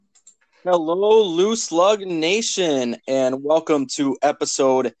Hello, Loose Lug Nation, and welcome to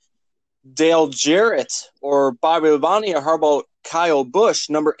episode Dale Jarrett or Bobby Labonte, or how about Kyle Busch,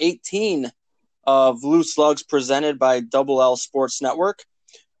 number 18 of Loose Lugs, presented by Double L Sports Network.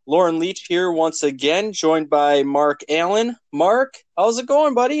 Lauren Leach here once again, joined by Mark Allen. Mark, how's it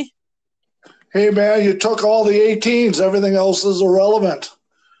going, buddy? Hey, man, you took all the 18s. Everything else is irrelevant.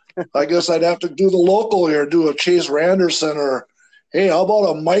 I guess I'd have to do the local here, do a Chase Randerson or, hey, how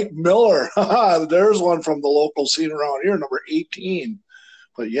about a Mike Miller? There's one from the local scene around here, number 18.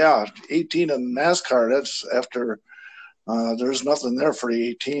 But yeah, 18 in NASCAR, that's after there's nothing there for the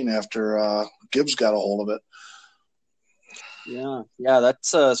 18 after Gibbs got a hold of it. Yeah,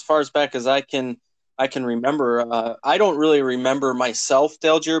 that's as far as back as I can remember. I don't really remember myself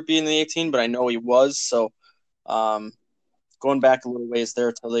Dale Jarrett being the 18, but I know he was. So, um, going back a little ways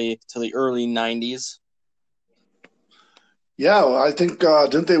there to the early '90s. Yeah, I think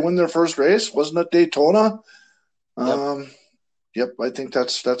didn't they win their first race? Wasn't it Daytona? Yep. Um, Yep, I think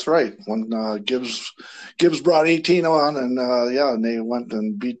that's right. When Gibbs brought 18 on, and and they went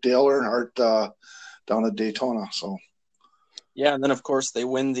and beat Dale Earnhardt down at Daytona. So Yeah, and then of course they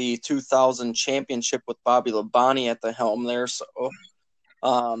win the 2000 championship with Bobby Labonte at the helm there. So,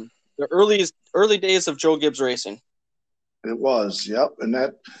 the early days of Joe Gibbs Racing. it was, yep, and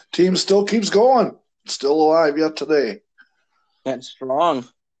that team still keeps going, still alive yet today. And strong.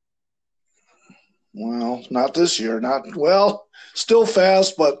 Well, not this year, not well, still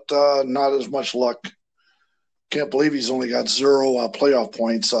fast, but not as much luck. Can't believe he's only got zero playoff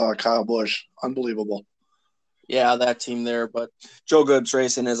points. Kyle Busch, unbelievable. Yeah, that team there. But Joe Gibbs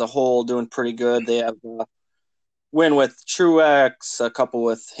Racing as a whole doing pretty good. They have a win with Truex, a couple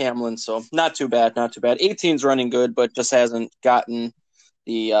with Hamlin, so not too bad, not too bad. 18's running good, but just hasn't gotten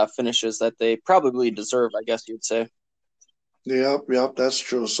the finishes that they probably deserve, I guess you'd say. Yep, that's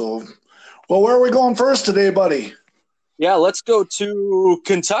true. So, well, where are we going first today, buddy? Yeah, let's go to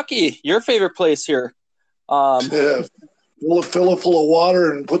Kentucky, your favorite place here. Um, Fill it full of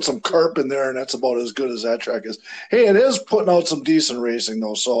water and put some carp in there, and that's about as good as that track is. Hey, it is putting out some decent racing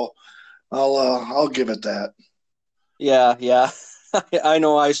though, so I'll give it that. yeah. I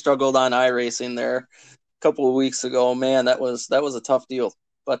know I struggled on iRacing there a couple of weeks ago. Man, that was a tough deal.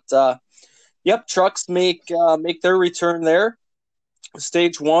 But yep, trucks make their return there.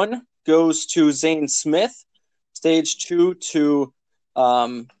 Stage one goes to Zane Smith. Stage two to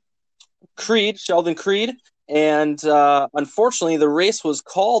um, Sheldon Creed. And unfortunately, the race was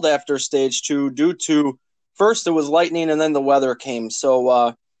called after stage two due to first it was lightning and then the weather came.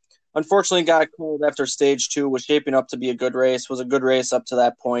 So unfortunately, got called after stage two. Was shaping up to be a good race. Was a good race up to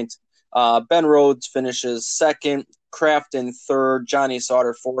that point. Ben Rhodes finishes second. Kraft in third. Johnny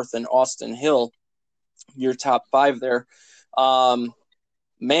Sauter fourth, and Austin Hill your top five there. Um,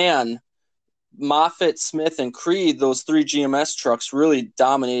 Man, Moffitt, Smith, and Creed, those three GMS trucks really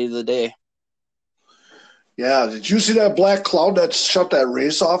dominated the day. Yeah, did you see that black cloud that shut that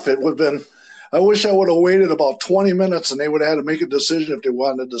race off? It would have been. I wish I would have waited about 20 minutes and they would have had to make a decision if they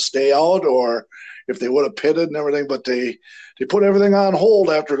wanted to stay out or if they would have pitted and everything. But they put everything on hold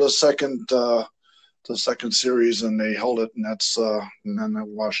after the second series and they held it and then it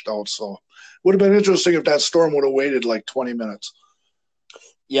washed out. So it would have been interesting if that storm would have waited like 20 minutes.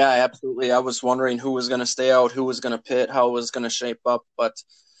 Yeah, absolutely. I was wondering who was going to stay out, who was going to pit, how it was going to shape up, but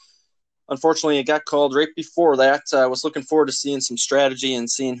unfortunately, it got called right before that. I was looking forward to seeing some strategy and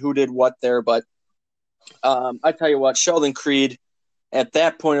seeing who did what there, but I tell you what, Sheldon Creed at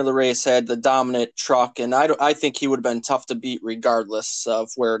that point of the race had the dominant truck, and I think he would have been tough to beat regardless of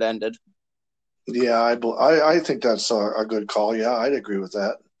where it ended. Yeah, I think that's a good call. Yeah, I'd agree with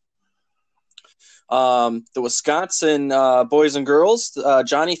that. The Wisconsin boys and girls,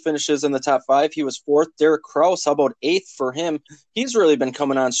 Johnny finishes in the top five. He was fourth. Derek Kraus, how about eighth for him? He's really been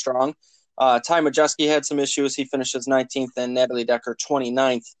coming on strong. Ty Majeski had some issues. He finishes 19th, and Natalie Decker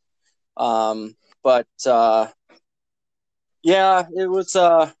 29th. But yeah, it was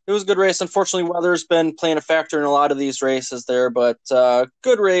a good race. Unfortunately, weather's been playing a factor in a lot of these races there, but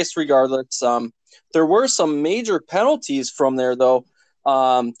good race regardless. There were some major penalties from there though.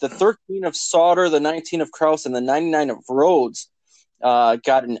 The 13 of Sauter, the 19 of Kraus, and the 99 of Rhodes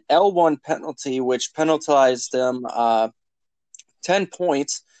got an L1 penalty, which penalized them 10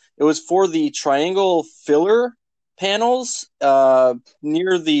 points. It was for the triangle filler panels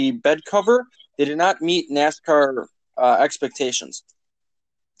near the bed cover. They did not meet NASCAR expectations.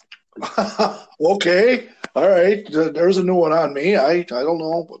 Okay, all right. There's a new one on me. I don't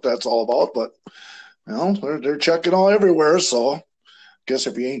know what that's all about, but they're checking all everywhere. So, guess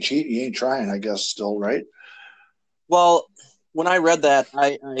if you ain't cheating, you ain't trying. I guess still right. Well, when I read that,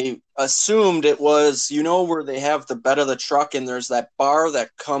 I assumed it was, where they have the bed of the truck and there's that bar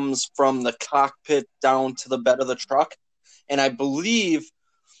that comes from the cockpit down to the bed of the truck. And I believe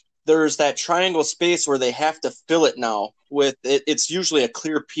there's that triangle space where they have to fill it now with it. It's usually a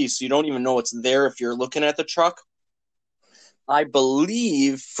clear piece. So you don't even know it's there if you're looking at the truck. I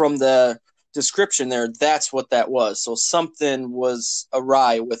believe from the description there, that's what that was. So something was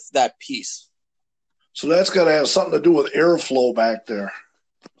awry with that piece. So that's got to have something to do with airflow back there.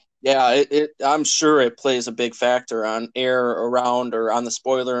 Yeah, I'm sure it plays a big factor on air around or on the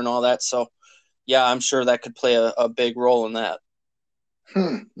spoiler and all that. So, yeah, I'm sure that could play a big role in that.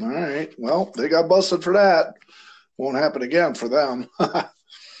 All right. Well, they got busted for that. Won't happen again for them.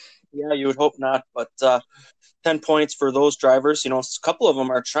 Yeah, you would hope not. But 10 points for those drivers. A couple of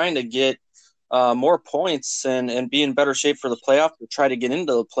them are trying to get more points and be in better shape for the playoff to try to get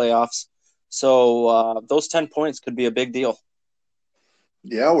into the playoffs. So those 10 points could be a big deal.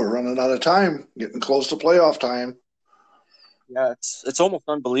 Yeah, we're running out of time, getting close to playoff time. Yeah, it's almost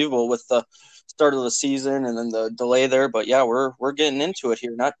unbelievable with the start of the season and then the delay there. But yeah, we're getting into it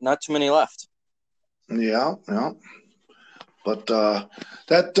here. Not too many left. Yeah. But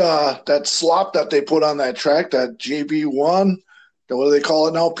that slop that they put on that track, that JB1, what do they call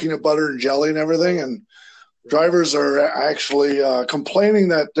it now? Peanut butter and jelly and everything. And drivers are actually complaining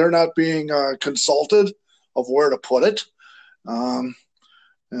that they're not being consulted of where to put it.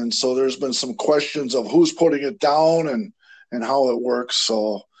 And so there's been some questions of who's putting it down and how it works.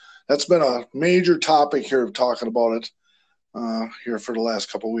 So that's been a major topic here, talking about it here for the last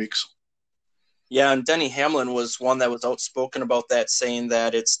couple of weeks. Yeah, and Denny Hamlin was one that was outspoken about that, saying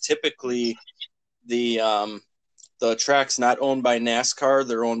that it's typically the track's not owned by NASCAR;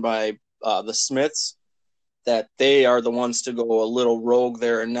 they're owned by the Smiths. That they are the ones to go a little rogue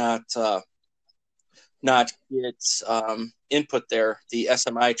there and not get input there, the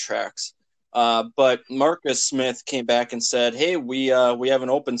SMI tracks. But Marcus Smith came back and said, "Hey, we have an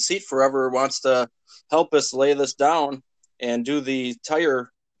open seat for whoever wants to help us lay this down and do the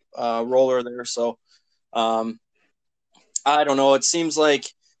tire roller there." So I don't know. It seems like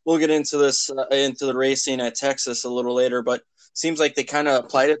we'll get into this into the racing at Texas a little later, but it seems like they kind of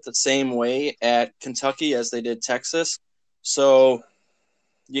applied it the same way at Kentucky as they did Texas. So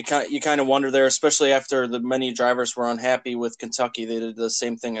you kind of wonder there, especially after the many drivers were unhappy with Kentucky. They did the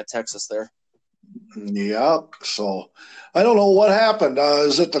same thing at Texas there. Yeah. So I don't know what happened.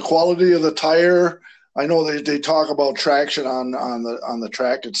 Is it the quality of the tire? I know they talk about traction on the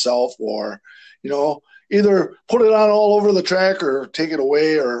track itself, or either put it on all over the track or take it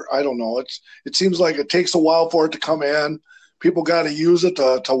away, or I don't know. It seems like it takes a while for it to come in. People got to use it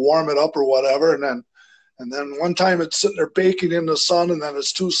to warm it up or whatever, and then one time it's sitting there baking in the sun, and then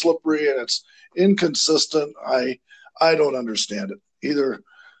it's too slippery and it's inconsistent. I don't understand it.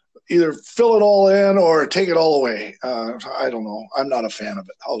 Either fill it all in or take it all away. I don't know. I'm not a fan of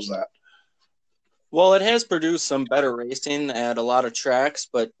it. How's that? Well, it has produced some better racing at a lot of tracks,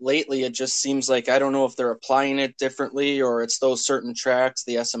 but lately it just seems like I don't know if they're applying it differently or it's those certain tracks,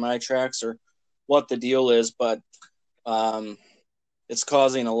 the SMI tracks, or what the deal is, but it's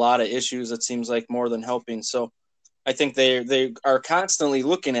causing a lot of issues, it seems like, more than helping. So I think they are constantly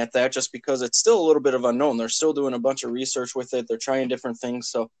looking at that just because it's still a little bit of unknown. They're still doing a bunch of research with it. They're trying different things.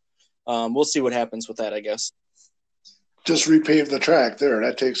 So we'll see what happens with that, I guess. Just repave the track there.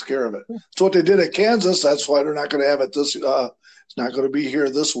 That takes care of it. It's what they did at Kansas. That's why they're not going to have it this. It's not going to be here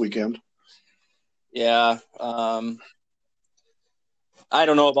this weekend. Yeah. I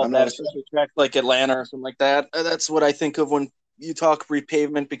don't know about that, especially tracks like Atlanta or something like that. That's what I think of when you talk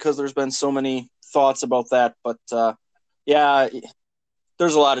repavement, because there's been so many thoughts about that. But yeah,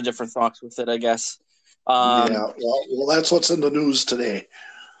 there's a lot of different thoughts with it, I guess. Yeah. Well, that's what's in the news today.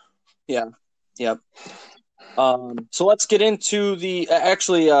 Yeah. Yep. So let's get into the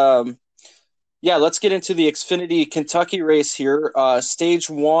let's get into the Xfinity Kentucky race here. Stage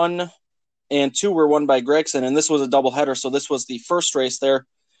 1 and 2 were won by Gragson, and this was a doubleheader, so this was the first race there.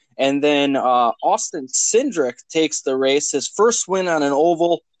 And then Austin Cindric takes the race, his first win on an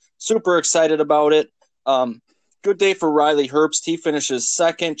oval. Super excited about it. Good day for Riley Herbst. He finishes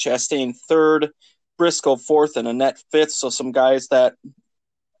second, Chastain third, Briscoe fourth, and Annett fifth. So some guys that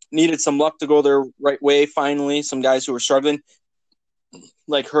needed some luck to go their right way finally. Some guys who were struggling,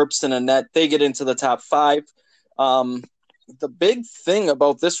 like Herbst and Annett, they get into the top 5. The big thing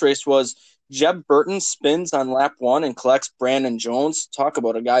about this race was Jeb Burton spins on lap 1 and collects Brandon Jones. Talk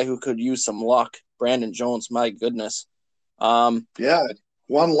about a guy who could use some luck. Brandon Jones, my goodness. Yeah,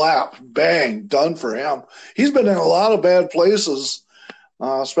 one lap, bang, done for him. He's been in a lot of bad places,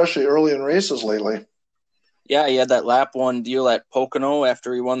 especially early in races lately. Yeah, he had that lap one deal at Pocono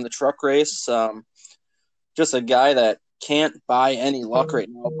after he won the truck race. Just a guy that can't buy any luck right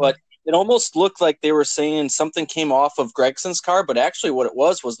now. But it almost looked like they were saying something came off of Gregson's car, but actually what it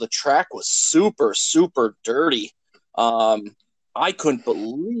was the track was super, super dirty. I couldn't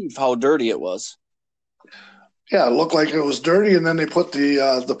believe how dirty it was. Yeah, it looked like it was dirty, and then they put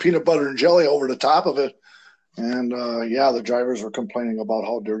the peanut butter and jelly over the top of it. And yeah, the drivers were complaining about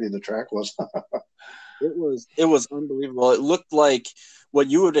how dirty the track was. It was unbelievable. It looked like what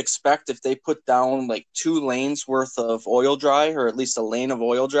you would expect if they put down like 2 lanes worth of oil dry, or at least a lane of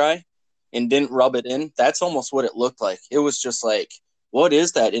oil dry, and didn't rub it in. That's almost what it looked like. It was just like, what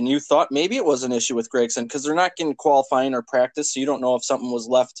is that? And you thought maybe it was an issue with Gragson because they're not getting qualifying or practice, so you don't know if something was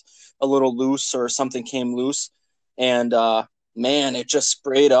left a little loose or something came loose. And man, it just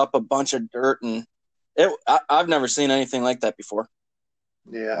sprayed up a bunch of dirt, and I've never seen anything like that before.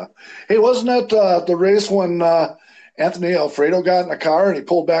 Yeah. Hey, wasn't that the race when Anthony Alfredo got in the car and he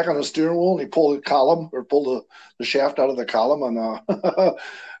pulled back on the steering wheel and he pulled the column or pulled the shaft out of the column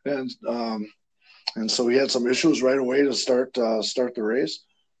and and so he had some issues right away to start the race.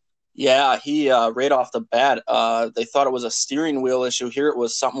 Yeah, he right off the bat, they thought it was a steering wheel issue. Here it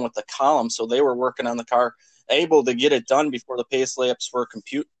was something with the column, so they were working on the car, able to get it done before the pace laps were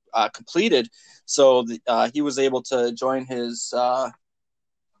completed. So he was able to join his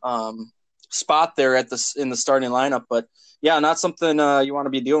spot there in the starting lineup. But yeah, not something you want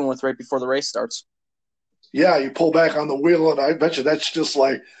to be dealing with right before the race starts. Yeah, you pull back on the wheel and I bet you that's just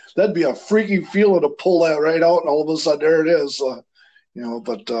like that'd be a freaky feeling to pull that right out and all of a sudden there it is.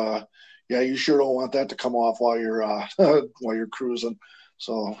 But yeah, you sure don't want that to come off while you're while you're cruising.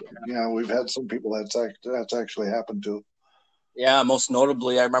 So yeah, we've had some people that's actually happened to. Yeah, most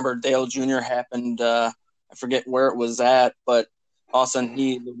notably, I remember Dale Jr. happened. I forget where it was at, but all of a sudden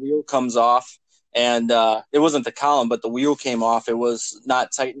the wheel comes off, and it wasn't the column, but the wheel came off. It was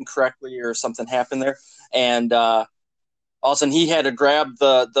not tightened correctly, or something happened there, and all of a sudden he had to grab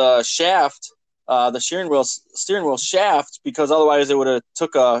the shaft, the steering wheel shaft, because otherwise it would have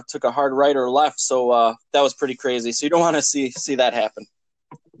took a hard right or left. So that was pretty crazy. So you don't want to see that happen.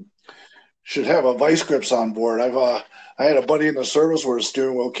 Should have a vice grips on board. I had a buddy in the service where his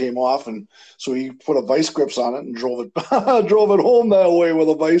steering wheel came off, and so he put a vice grips on it and drove it drove it home that way with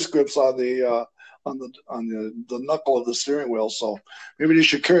a vice grips on the knuckle of the steering wheel. So maybe you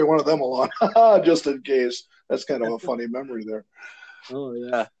should carry one of them along just in case. That's kind of a funny memory there. Oh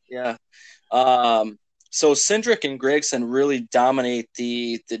yeah, yeah. So Cindric and Gragson really dominate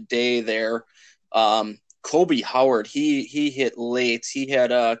the day there. Colby Howard, he hit late. He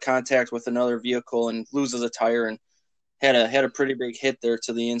had contact with another vehicle and loses a tire and had a pretty big hit there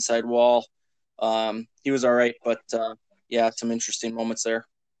to the inside wall. He was all right, but yeah, some interesting moments there.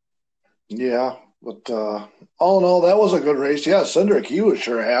 Yeah, but all in all, that was a good race. Yeah, Cindric, he was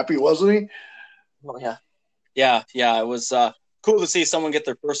sure happy, wasn't he? Oh yeah, yeah. It was cool to see someone get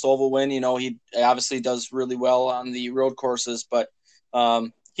their first oval win. You know, he obviously does really well on the road courses, but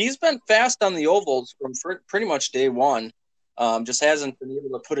he's been fast on the ovals from pretty much day one. Just hasn't been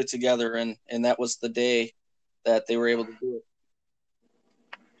able to put it together, and that was the day that they were able to do it.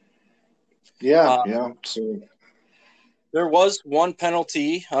 Yeah, yeah. So There was one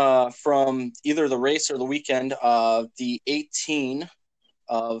penalty from either the race or the weekend. The 18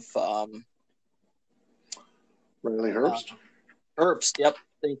 of Riley Herbst. Herbst. Yep,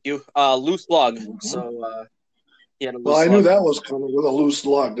 thank you. Loose lug. So he had a Well, loose I knew lug. that was coming with a loose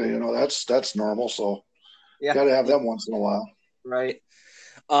lug. That's normal. So Yeah, got to have them once in a while. right.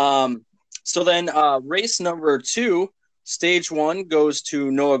 So then race number 2, stage 1 goes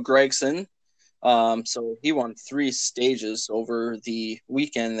to Noah Gragson. So he won 3 stages over the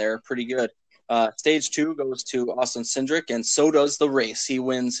weekend there. Pretty good. Stage 2 goes to Austin Cindric, and so does the race. He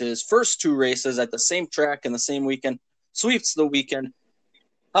wins his first 2 races at the same track in the same weekend, sweeps the weekend.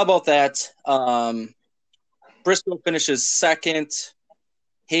 How about that? Briscoe finishes 2nd,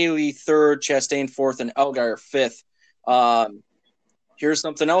 Haley 3rd, Chastain 4th, and Allgaier 5th. Here's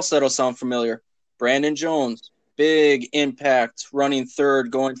something else that'll sound familiar. Brandon Jones, big impact, running 3rd,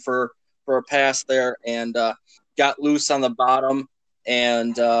 going for a pass there, and got loose on the bottom,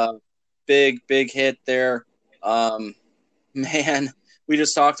 and big hit there. Man, we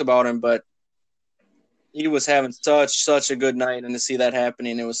just talked about him, but he was having such a good night, and to see that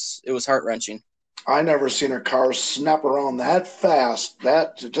happening, it was heart-wrenching. I never seen a car snap around that fast.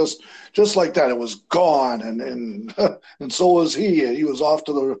 That just like that, it was gone, and and so was he. He was off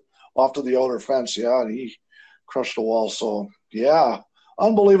to the outer fence. Yeah, and he crushed the wall. So yeah,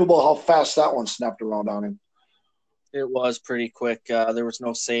 unbelievable how fast that one snapped around on him. It was pretty quick. There was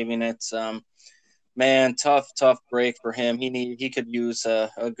no saving it. Man, tough break for him. He could use a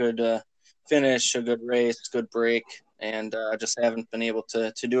good finish, a good race, good break, and just haven't been able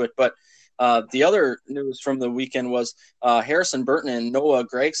to do it. But the other news from the weekend was Harrison Burton and Noah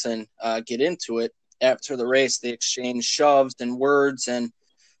Gragson get into it after the race. They exchange shoves and words, and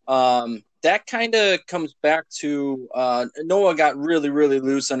that kind of comes back to Noah got really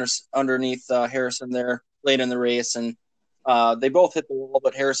loose underneath Harrison there late in the race, and they both hit the wall,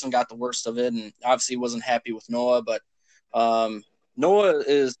 but Harrison got the worst of it, and obviously wasn't happy with Noah. But Noah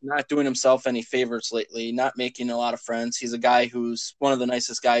is not doing himself any favors lately, not making a lot of friends. He's a guy who's one of the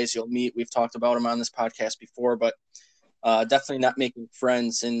nicest guys you'll meet. We've talked about him on this podcast before, but definitely not making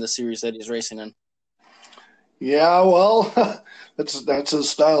friends in the series that he's racing in. Yeah, well, that's his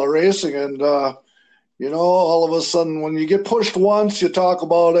style of racing, and all of a sudden, when you get pushed once, you talk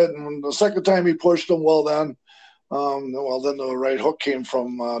about it, and when the second time he pushed him, then the right hook came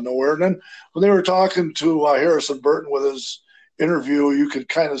from nowhere. And then when they were talking to Harrison Burton with his interview, you could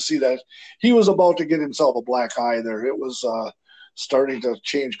kind of see that he was about to get himself a black eye there. It was starting to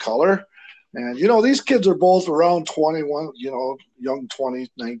change color. And, these kids are both around 21, young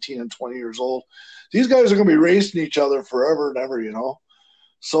 20, 19 and 20 years old. These guys are going to be racing each other forever and ever,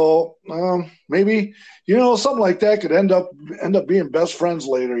 So maybe, something like that could end up being best friends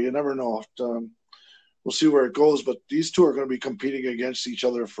later. You never know. We'll see where it goes. But these two are going to be competing against each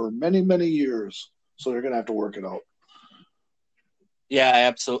other for many, many years. So they're going to have to work it out. Yeah,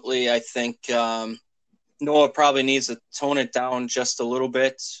 absolutely. I think Noah probably needs to tone it down just a little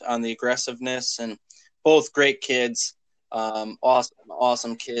bit on the aggressiveness, and both great kids,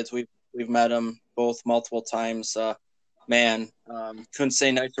 awesome kids. We've met them both multiple times. Couldn't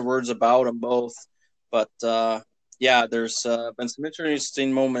say nicer words about them both. But there's been some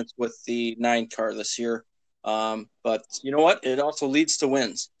interesting moments with the 9 car this year. But you know what? It also leads to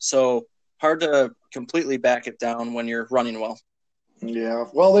wins. So hard to completely back it down when you're running well. Yeah,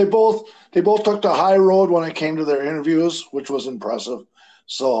 well, they both took the high road when it came to their interviews, which was impressive.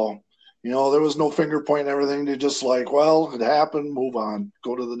 So, there was no finger pointing and everything. They just like, well, it happened, move on,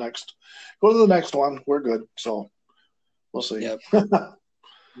 go to the next one. We're good. So, we'll see. Yep.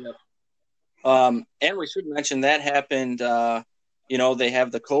 Yep. And we should mention that happened. They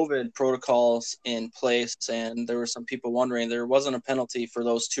have the COVID protocols in place, and there were some people wondering there wasn't a penalty for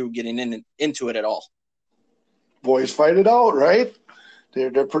those two getting into it at all. Boys fight it out, right?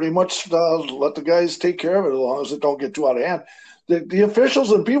 They're pretty much let the guys take care of it as long as it don't get too out of hand. The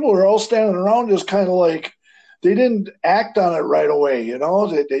officials and people are all standing around just kind of like they didn't act on it right away.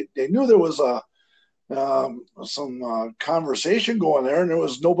 They knew there was some conversation going there, and there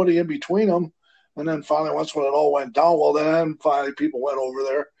was nobody in between them. And then finally, once when it all went down, then finally people went over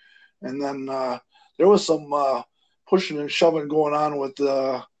there, and then there was some pushing and shoving going on with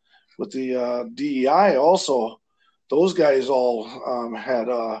the DEI also. Those guys all had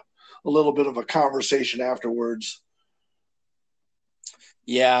a little bit of a conversation afterwards.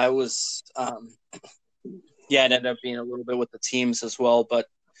 Yeah, it was. It ended up being a little bit with the teams as well. But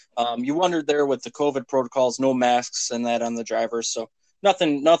you wondered there with the COVID protocols, no masks and that on the drivers. So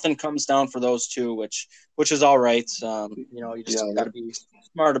nothing comes down for those two, which is all right. You just got to be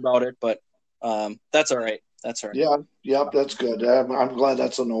smart about it. But that's all right. That's all right. Yeah, yep, that's good. I'm glad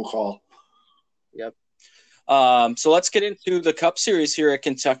that's a no call. Yep. So let's get into the Cup Series here at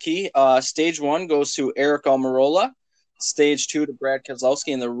Kentucky. Stage 1 goes to Eric Almirola. Stage 2 to Brad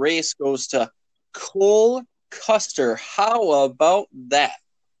Keselowski. And the race goes to Cole Custer. How about that?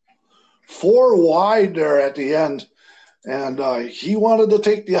 4 wide there at the end. And he wanted to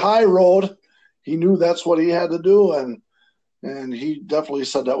take the high road. He knew that's what he had to do. And he definitely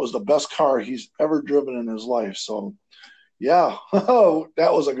said that was the best car he's ever driven in his life. So, yeah,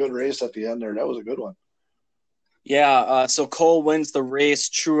 that was a good race at the end there. That was a good one. Yeah, so Cole wins the race,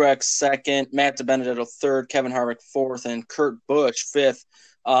 Truex second, Matt DiBenedetto third, Kevin Harvick fourth, and Kurt Busch fifth.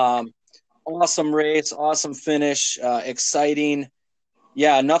 Awesome race, awesome finish, exciting.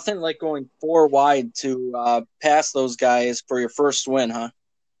 Yeah, nothing like going 4 wide to pass those guys for your first win, huh?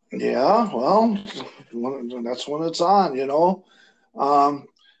 Yeah, well, that's when it's on,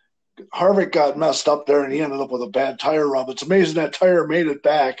 Harvick got messed up there, and he ended up with a bad tire rub. It's amazing that tire made it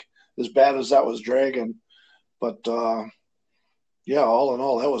back as bad as that was dragging. But all in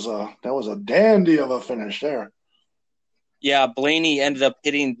all, that was a dandy of a finish there. Yeah, Blaney ended up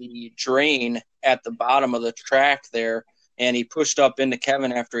hitting the drain at the bottom of the track there, and he pushed up into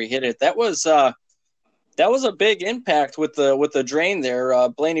Kevin after he hit it. That was a big impact with the drain there.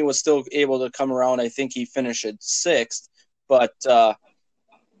 Blaney was still able to come around. I think he finished at 6th, but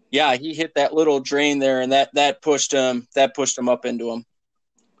he hit that little drain there, and that pushed him up into him.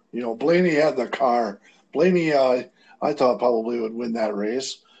 Blaney had the car. Blaney, I thought probably would win that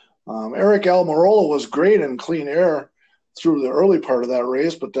race. Eric Almirola was great in clean air through the early part of that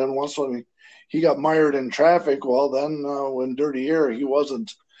race, but then once when he got mired in traffic, well, then when dirty air, he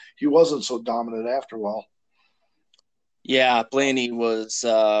wasn't so dominant after a while. Yeah, Blaney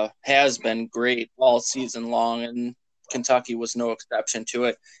has been great all season long, and Kentucky was no exception to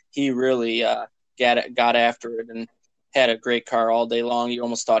it. He really got after it and had a great car all day long. You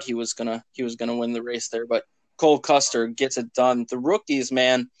almost thought he was gonna win the race there, but Cole Custer gets it done. The rookies,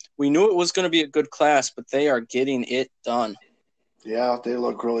 man, we knew it was going to be a good class, but they are getting it done. Yeah, they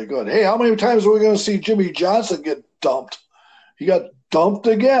look really good. Hey, how many times are we going to see Jimmy Johnson get dumped? He got dumped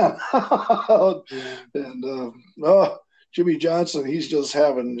again. And Jimmy Johnson, he's just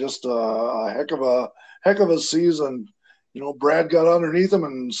having just a heck of a season. Brad got underneath him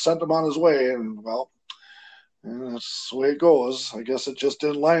and sent him on his way, and well, and that's the way it goes. I guess it just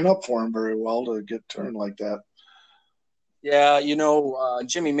didn't line up for him very well to get turned like that. Yeah,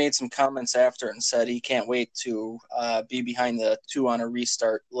 Jimmy made some comments after it and said he can't wait to be behind the two on a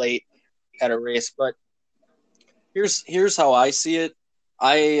restart late at a race. But here's how I see it.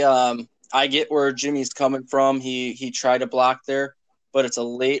 I get where Jimmy's coming from. He tried to block there, but it's a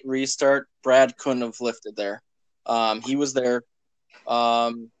late restart. Brad couldn't have lifted there. He was there.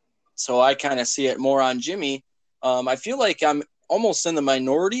 So I kind of see it more on Jimmy. I feel like I'm almost in the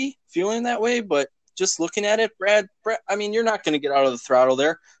minority feeling that way, but just looking at it, Brad, I mean, you're not going to get out of the throttle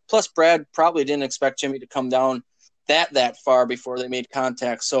there. Plus, Brad probably didn't expect Jimmy to come down that far before they made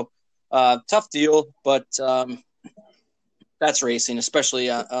contact. So tough deal, but that's racing,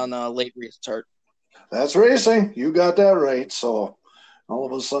 especially on a late restart. That's racing. You got that right. So all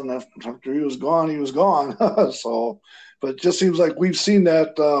of a sudden, after he was gone, he was gone. But it just seems like we've seen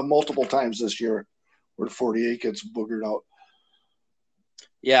that multiple times this year, where 48 gets boogered out.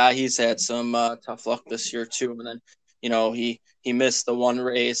 Yeah, he's had some tough luck this year too. And then, he missed the one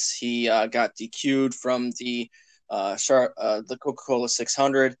race. He got DQ'd from the Coca-Cola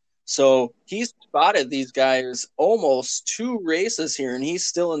 600. So he's spotted these guys almost two races here, and he's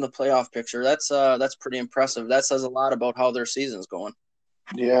still in the playoff picture. That's pretty impressive. That says a lot about how their season's going.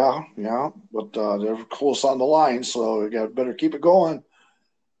 Yeah, but they're close on the line, so you better keep it going.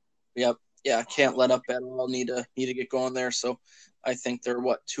 Yep, yeah, can't let up at all. Need to get going there. So I think they're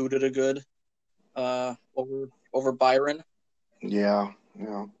 2 to the good over Byron. Yeah.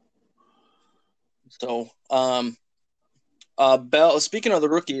 So Bell. Speaking of the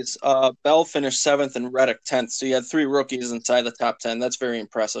rookies, Bell finished 7th and Reddick 10th. So you had 3 rookies inside the top 10. That's very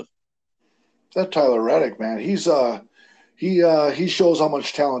impressive. That Tyler Reddick, man, he shows how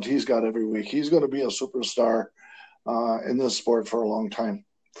much talent he's got every week. He's going to be a superstar in this sport for a long time,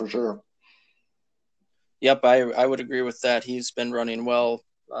 for sure. Yep, I would agree with that. He's been running well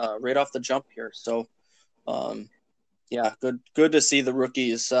right off the jump here. So, yeah, good to see the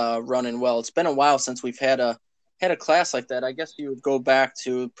rookies running well. It's been a while since we've had a class like that. I guess you would go back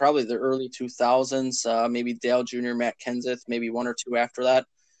to probably the early 2000s, maybe Dale Jr., Matt Kenseth, maybe 1 or 2 after that,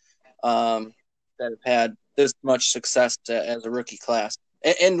 that have had this much success as a rookie class.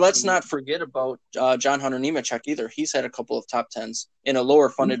 And let's not forget about John Hunter Nemechek either. He's had a couple of top 10s in a lower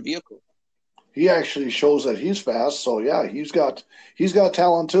funded vehicle. He actually shows that he's fast. So yeah, he's got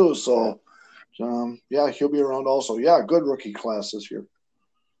talent too. So yeah, he'll be around also. Yeah, good rookie class this year.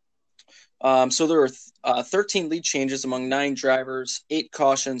 So there were 13 lead changes among 9 drivers, 8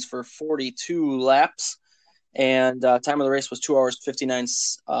 cautions for 42 laps, and time of the race was 2 hours 59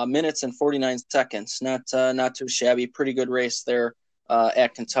 minutes and 49 seconds. Not too shabby. Pretty good race there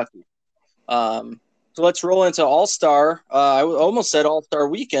at Kentucky. So let's roll into All-Star. I almost said All-Star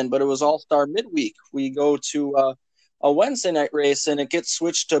weekend, but it was All-Star midweek. We go to a Wednesday night race, and it gets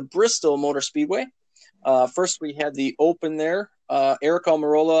switched to Bristol Motor Speedway. First, we had the Open there. Eric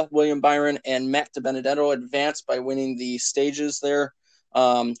Almirola, William Byron, and Matt DiBenedetto advanced by winning the stages there.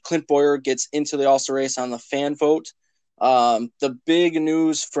 Clint Bowyer gets into the All-Star race on the fan vote. The big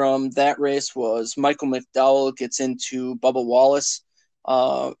news from that race was Michael McDowell gets into Bubba Wallace.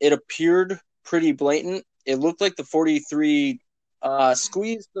 It appeared pretty blatant. It looked like the 43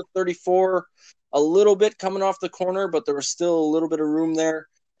 squeezed the 34 a little bit coming off the corner, but there was still a little bit of room there,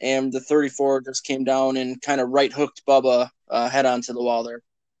 and the 34 just came down and kind of right hooked Bubba head onto the wall there.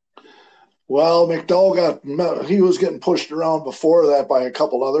 Well, McDowell he was getting pushed around before that by a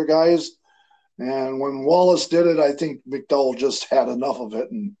couple other guys, and when Wallace did it, I think McDowell just had enough of it,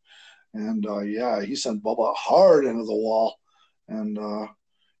 and yeah, he sent Bubba hard into the wall, and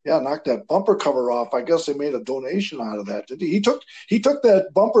yeah, knocked that bumper cover off. I guess they made a donation out of that. Did he? He took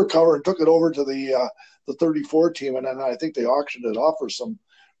that bumper cover and took it over to the 34 team, and then I think they auctioned it off for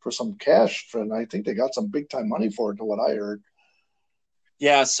some cash, and I think they got some big time money for it, to what I heard.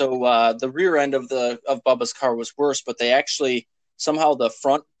 Yeah, so the rear end of Bubba's car was worse, but they actually somehow the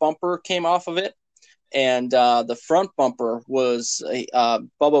front bumper came off of it, and the front bumper was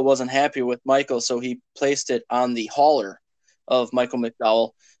Bubba wasn't happy with Michael, so he placed it on the hauler of Michael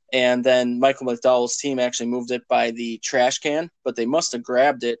McDowell, and then Michael McDowell's team actually moved it by the trash can, but they must have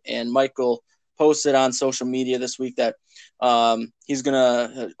grabbed it, and Michael posted on social media this week that he's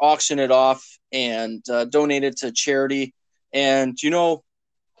gonna auction it off and donate it to charity. And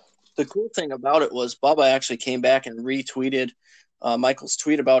the cool thing about it was Bubba actually came back and retweeted Michael's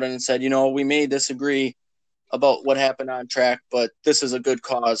tweet about it and said, we may disagree about what happened on track, but this is a good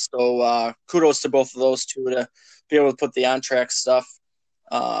cause. So kudos to both of those two to be able to put the on track stuff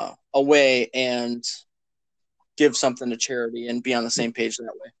away and give something to charity and be on the same page that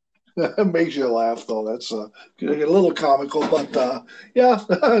way. It makes you laugh, though. That's a little comical, but yeah,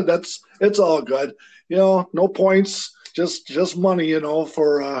 it's all good. No points, just money,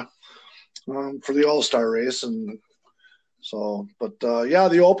 for the All-Star race. And so, but yeah,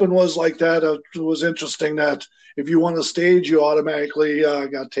 the Open was like that. It was interesting that if you won a stage, you automatically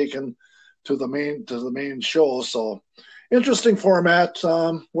got taken to the main show. So interesting format.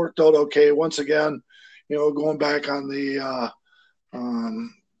 Worked out okay. Once again, going back on the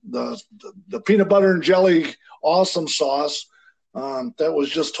peanut butter and jelly awesome sauce, that was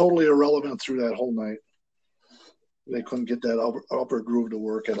just totally irrelevant through that whole night. They couldn't get that upper groove to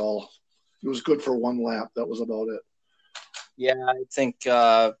work at all. It was good for one lap. That was about it. Yeah, I think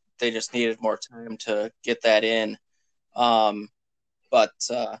they just needed more time to get that in. But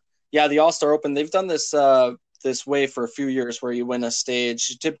yeah, the All-Star Open, they've done this way for a few years where you win a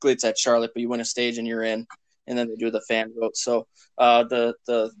stage. Typically it's at Charlotte, but you win a stage and you're in, and then they do the fan vote. So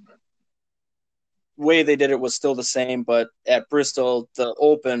the way they did it was still the same, but at Bristol, the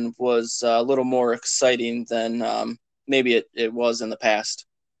Open was a little more exciting than maybe it was in the past.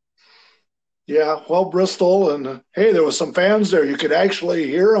 Yeah, well, Bristol, and hey, there was some fans there. You could actually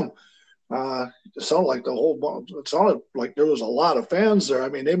hear them. It sounded like it sounded like there was a lot of fans there. I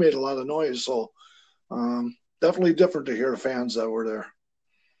mean, they made a lot of noise, so definitely different to hear fans that were there.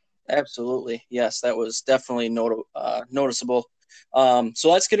 Absolutely, yes, that was definitely noticeable. So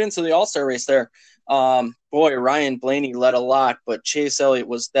let's get into the All-Star race there. Boy, Ryan Blaney led a lot, but Chase Elliott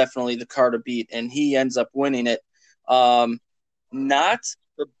was definitely the car to beat, and he ends up winning it. Not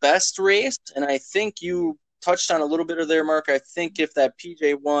the best race, and I think you touched on a little bit of there, Mark. I think if that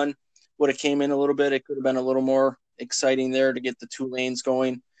PJ1 would have came in a little bit, it could have been a little more exciting there to get the two lanes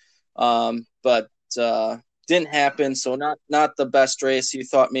going. But didn't happen, so not the best race. You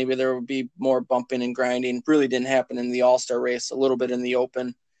thought maybe there would be more bumping and grinding. Really didn't happen in the All-Star race, a little bit in the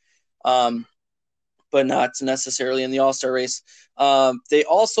Open, but not necessarily in the All-Star race. They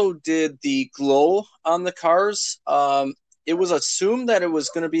also did the glow on the cars. It was assumed that it was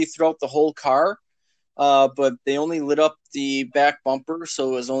going to be throughout the whole car, but they only lit up the back bumper, so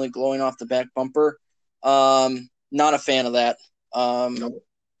it was only glowing off the back bumper. Not a fan of that. No.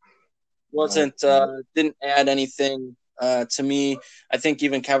 Didn't add anything to me. I think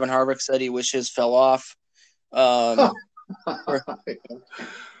even Kevin Harvick said he wished his fell off. That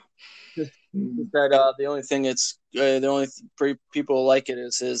the only thing the only people like it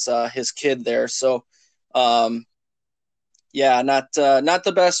is his kid there. So yeah, not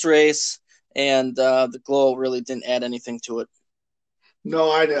the best race, and the glow really didn't add anything to it.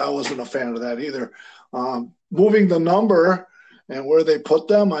 No, I wasn't a fan of that either. Moving the number and where they put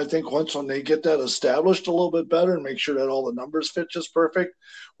them, I think once when they get that established a little bit better and make sure that all the numbers fit just perfect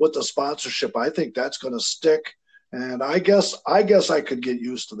with the sponsorship, I think that's going to stick. And I guess I could get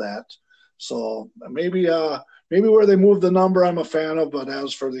used to that. So maybe where they move the number, I'm a fan of. But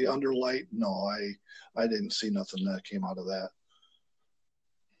as for the underlight, no, I didn't see nothing that came out of that.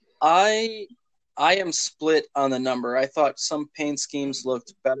 I am split on the number. I thought some paint schemes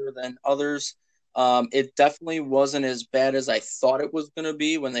looked better than others. It definitely wasn't as bad as I thought it was going to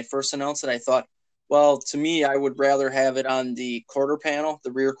be when they first announced it. I thought, well, to me, I would rather have it on the quarter panel,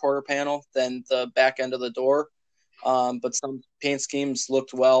 the rear quarter panel, than the back end of the door. But some paint schemes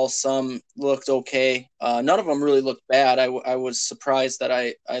looked well. Some looked okay. None of them really looked bad. I was surprised that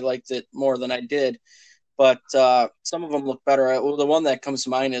I liked it more than I did. But some of them look better. The one that comes to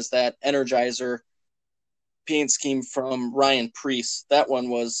mind is that Energizer paint scheme from Ryan Preece. That one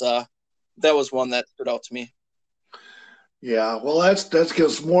was one that stood out to me. Yeah, well, that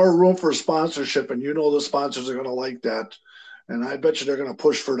gives more room for sponsorship, and the sponsors are going to like that, and I bet you they're going to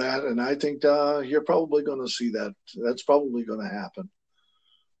push for that. And I think you're probably going to see that. That's probably going to happen.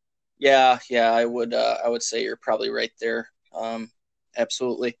 Yeah, I would say you're probably right there.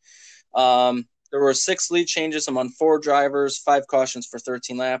 absolutely. There were 6 lead changes among 4 drivers, 5 cautions for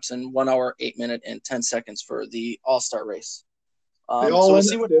 13 laps, and 1 hour, 8 minute, and 10 seconds for the All-Star race. They So all we'll ended,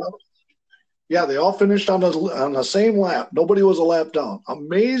 see what. they all finished on the same lap. Nobody was a lap down.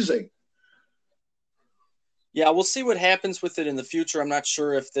 Amazing. Yeah, we'll see what happens with it in the future. I'm not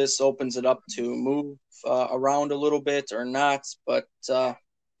sure if this opens it up to move around a little bit or not, but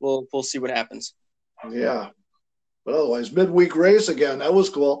we'll see what happens. Yeah. But otherwise, midweek race again. That was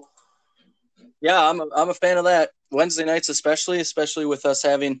cool. Yeah, I'm a fan of that. Wednesday nights, especially with us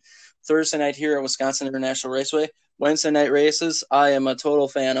having Thursday night here at Wisconsin International Raceway. Wednesday night races, I am a total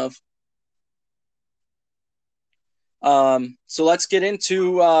fan of. So let's get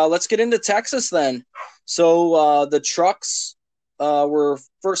into Texas then. So the trucks were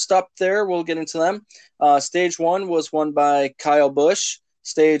first up there. We'll get into them. Stage 1 was won by Kyle Busch.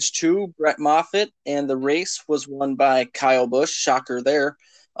 Stage 2, Brett Moffitt, and the race was won by Kyle Busch. Shocker there.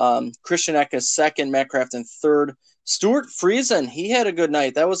 Christian Eckes second, Matt Crafton third. Stuart Friesen, he had a good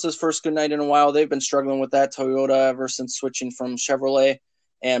night. That was his first good night in a while. They've been struggling with that Toyota ever since switching from Chevrolet.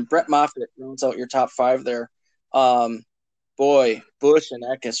 And Brett Moffitt rounds out your top 5 there. Boy, Busch and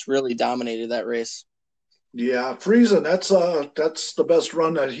Eckes really dominated that race. Yeah, Friesen, that's the best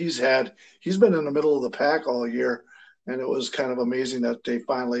run that he's had. He's been in the middle of the pack all year, and it was kind of amazing that they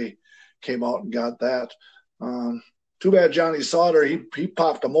finally came out and got that. Too bad Johnny Sauter, he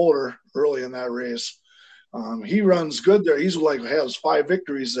popped a motor early in that race. He runs good there. He's like has 5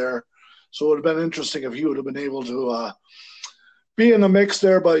 victories there, so it would have been interesting if he would have been able to be in the mix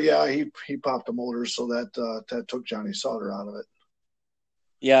there. But yeah, he popped a motor, so that took Johnny Sauter out of it.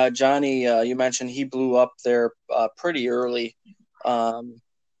 Yeah, Johnny, you mentioned he blew up there pretty early.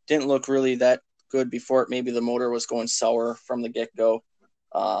 Didn't look really that good before it. Maybe the motor was going sour from the get-go.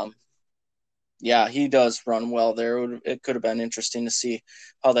 Yeah, he does run well there. It could have been interesting to see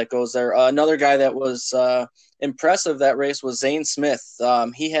how that goes there. Another guy that was impressive that race was Zane Smith.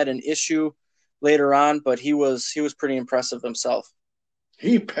 He had an issue later on, but he was pretty impressive himself.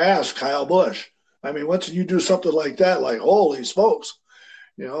 He passed Kyle Busch. I mean, once you do something like that, like holy smokes,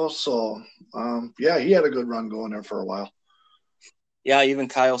 So yeah, he had a good run going there for a while. Yeah, even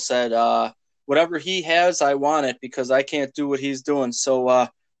Kyle said, whatever he has, I want it because I can't do what he's doing. So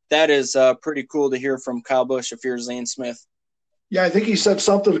that is pretty cool to hear from Kyle Busch if you're Zane Smith. Yeah, I think he said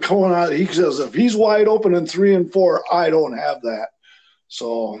something going on. He says, if he's wide open in 3 and 4, I don't have that.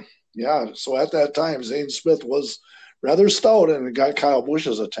 So, yeah. So at that time, Zane Smith was rather stout and it got Kyle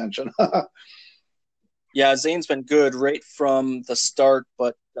Busch's attention. Yeah, Zane's been good right from the start,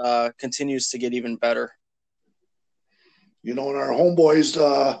 but continues to get even better. And our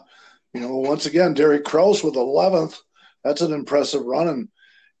homeboys, once again, Derek Kraus with 11th. That's an impressive run. And,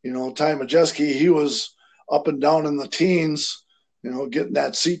 Ty Majeski, he was up and down in the teens, getting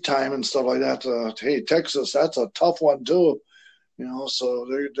that seat time and stuff like that. Hey, Texas, that's a tough one too. So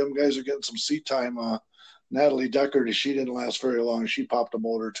them guys are getting some seat time. Natalie Decker, she didn't last very long. She popped a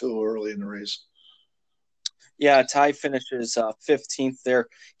motor too early in the race. Yeah, Ty finishes 15th there.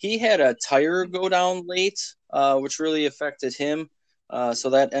 He had a tire go down late, which really affected him.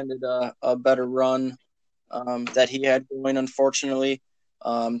 So that ended a better run that he had going, unfortunately.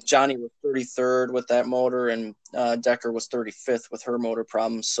 Johnny was 33rd with that motor, and Decker was 35th with her motor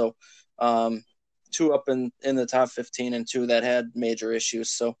problems. So 2 up in the top 15 and 2 that had major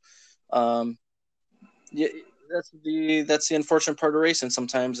issues. So yeah, that's the unfortunate part of racing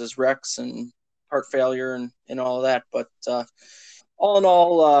sometimes is wrecks and part failure and all of that. But all in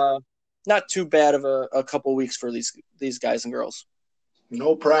all, not too bad of a couple weeks for these guys and girls.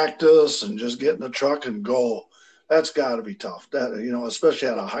 No practice and just get in the truck and go. That's got to be tough. That especially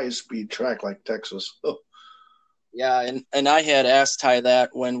at a high speed track like Texas. Yeah, and I had asked Ty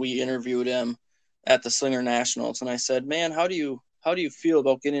that when we interviewed him at the Slinger Nationals, and I said, "Man, how do you feel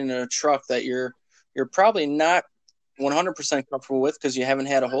about getting in a truck that you're probably not 100% comfortable with because you haven't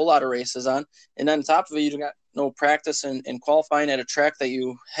had a whole lot of races on, and on top of it, you got no practice and qualifying at a track that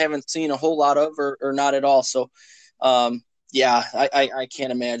you haven't seen a whole lot of or not at all." So, yeah, I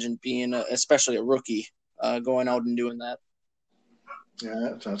can't imagine being especially a rookie going out and doing that.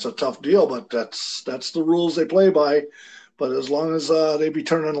 Yeah, that's a tough deal, but that's the rules they play by. But as long as they be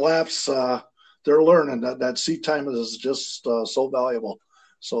turning laps, they're learning that seat time is just so valuable.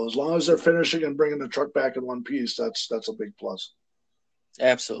 So as long as they're finishing and bringing the truck back in one piece, that's a big plus.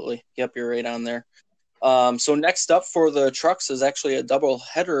 Absolutely. Yep, you're right on there. So next up for the trucks is actually a double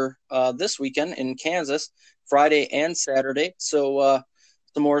header this weekend in Kansas, Friday and Saturday. So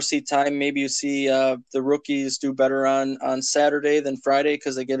some more seat time. Maybe you see the rookies do better on Saturday than Friday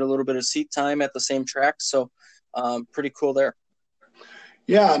because they get a little bit of seat time at the same track. So pretty cool there.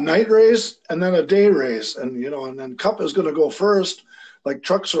 Yeah, a night race and then a day race, and and then Cup is going to go first. Like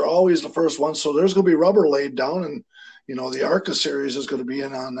trucks are always the first one, so there's going to be rubber laid down, and the ARCA series is going to be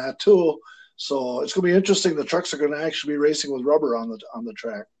in on that too. So it's going to be interesting. The trucks are going to actually be racing with rubber on the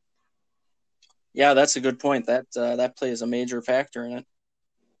track. Yeah, that's a good point. That plays a major factor in it.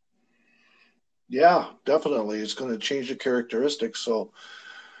 Yeah, definitely, it's going to change the characteristics.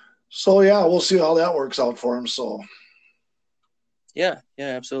 So yeah, we'll see how that works out for him. So Yeah,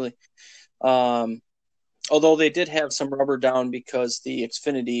 absolutely. Um, Although they did have some rubber down because the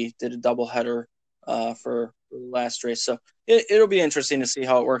Xfinity did a doubleheader for the last race, so it'll be interesting to see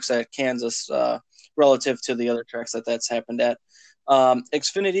how it works at Kansas relative to the other tracks that's happened at.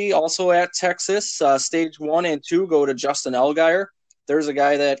 Xfinity also at Texas, stage 1 and 2 go to Justin Allgaier. There's a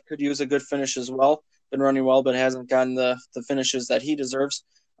guy that could use a good finish as well. Been running well, but hasn't gotten the finishes that he deserves.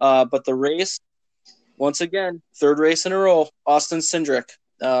 But the race, once again, third race in a row, Austin Cindric.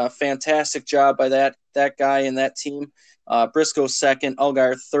 Fantastic job by that guy and that team. Briscoe second,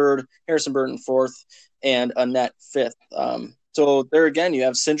 Allgaier third, Harrison Burton fourth, and Annett fifth. So there again, you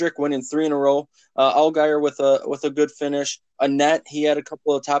have Cindric winning 3 in a row. Allgaier with a good finish. Annett, he had a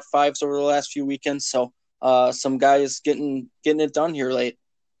couple of top fives over the last few weekends. So some guys getting it done here late.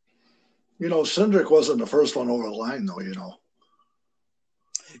 Cindric wasn't the first one over the line, though.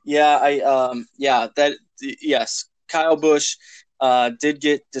 Yeah, yes. Kyle Busch did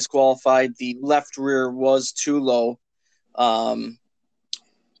get disqualified. The left rear was too low.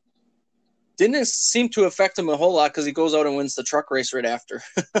 Didn't seem to affect him a whole lot because he goes out and wins the truck race right after.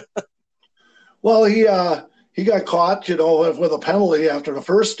 Well, he got caught, with a penalty after the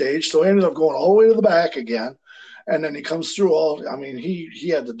first stage, so he ended up going all the way to the back again, and then he comes through he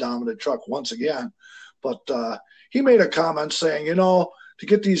had the dominant truck once again, but he made a comment saying, to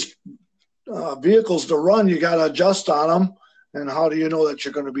get these vehicles to run, you got to adjust on them, and how do you know that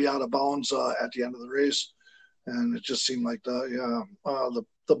you're going to be out of bounds at the end of the race? And it just seemed like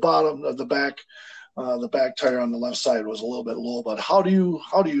the bottom of the back tire on the left side was a little bit low. But how do you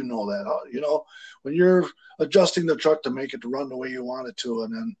know that? When you're adjusting the truck to make it to run the way you want it to,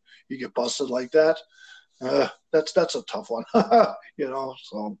 and then you get busted like that, that's a tough one.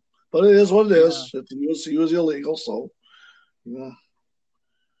 So, but it is what it is. He was illegal, so.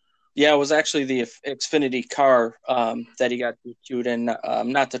 Yeah, it was actually the Xfinity car that he got DQ'd in,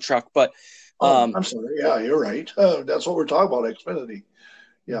 not the truck. But I'm sorry. Yeah, you're right. That's what we're talking about, Xfinity.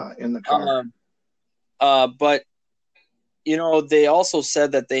 Yeah, in the car. But they also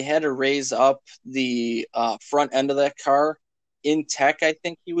said that they had to raise up the front end of that car in tech, I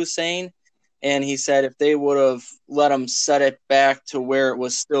think he was saying. And he said if they would have let him set it back to where it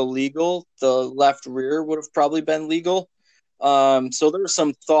was still legal, the left rear would have probably been legal. So there's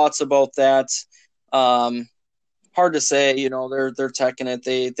some thoughts about that. Hard to say, they're teching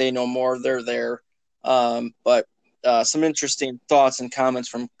it. They know more. They're there. But some interesting thoughts and comments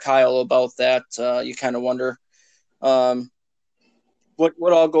from Kyle about that. You kind of wonder what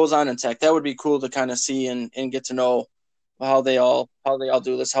all goes on in tech. That would be cool to kind of see and get to know how they all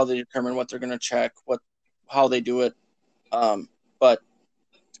do this, how they determine what they're going to check, how they do it. But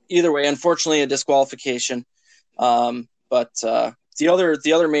either way, unfortunately, a disqualification. But the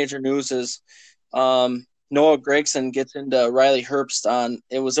other major news is Noah Gragson gets into Riley Herbst on.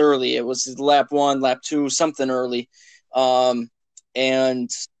 It was early. It was lap 1, lap 2, something early, and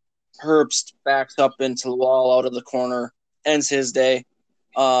Herbst backs up into the wall out of the corner, ends his day.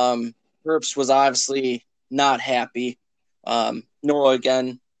 Herbst was obviously not happy. Noah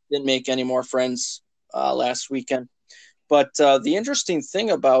again didn't make any more friends last weekend. But the interesting thing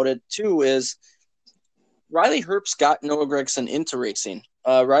about it too is Riley Herbst got Noah Gragson into racing.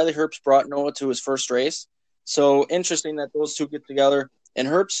 Riley Herbst brought Noah to his first race. So interesting that those two get together. And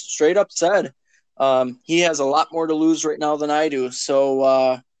Herbst straight up said he has a lot more to lose right now than I do.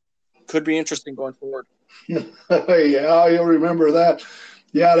 So could be interesting going forward. Yeah, you'll remember that.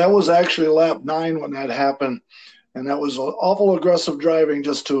 Yeah, that was actually lap 9 when that happened. And that was awful aggressive driving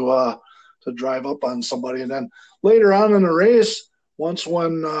just to drive up on somebody. And then later on in the race, when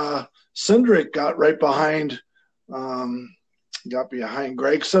Cindric got right behind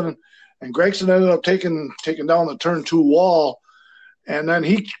Gragson, and Gragson ended up taking down the turn 2 wall, and then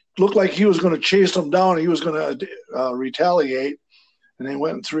he looked like he was going to chase him down. He was going to retaliate, and they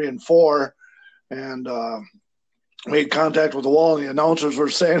went in 3 and 4, and made contact with the wall. And the announcers were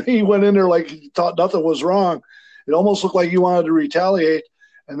saying he went in there like he thought nothing was wrong. It almost looked like he wanted to retaliate.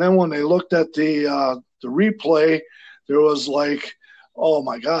 And then when they looked at the replay, there was like, oh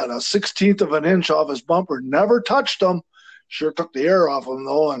my God, a 1/16 of an inch off his bumper. Never touched him. Sure took the air off him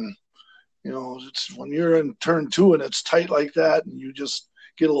though. And it's when you're in turn 2 and it's tight like that, and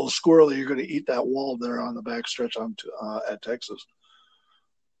get a little squirrely, you're going to eat that wall there on the backstretch at Texas.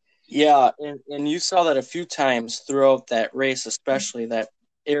 Yeah, and you saw that a few times throughout that race, especially that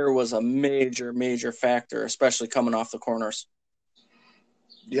air was a major, major factor, especially coming off the corners.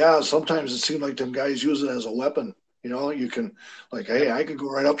 Yeah, sometimes it seemed like them guys use it as a weapon. You can, like, hey, I could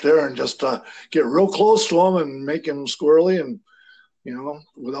go right up there and just get real close to him and make him squirrely and,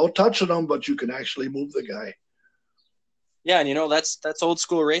 without touching him, but you can actually move the guy. Yeah, and that's old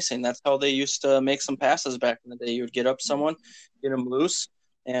school racing. That's how they used to make some passes back in the day. You would get up someone, get them loose,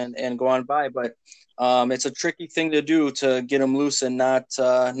 and go on by. But it's a tricky thing to do to get them loose and not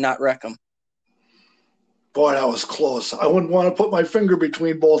wreck them. Boy, that was close. I wouldn't want to put my finger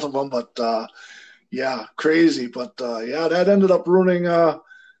between both of them, but yeah, crazy. But yeah, that ended up ruining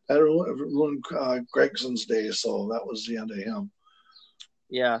Gregson's day. So that was the end of him.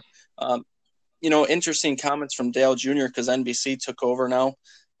 Yeah. Interesting comments from Dale Jr. because NBC took over now.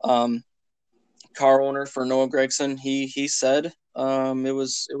 Car owner for Noah Gragson, he said it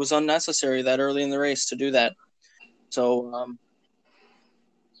was unnecessary that early in the race to do that. So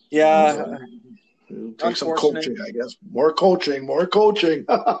yeah, it'll take some coaching, I guess. More coaching.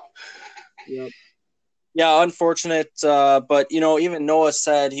 Yeah, unfortunate. But even Noah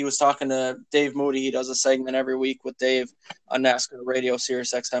said he was talking to Dave Moody. He does a segment every week with Dave on NASCAR Radio,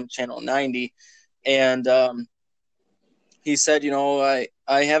 Sirius XM Channel 90. And he said,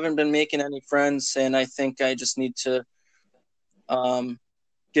 I haven't been making any friends, and I think I just need to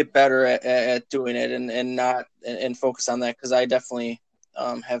get better at doing it and focus on that because I definitely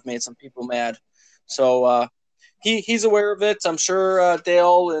have made some people mad. So he's aware of it. I'm sure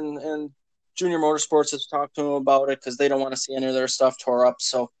Dale and Junior Motorsports has talked to him about it because they don't want to see any of their stuff tore up.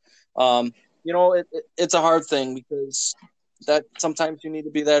 So, it's a hard thing because that sometimes you need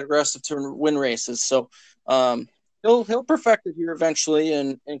to be that aggressive to win races. So he'll perfect it here eventually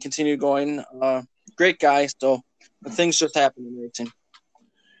and continue going. Great guy. So things just happen in racing.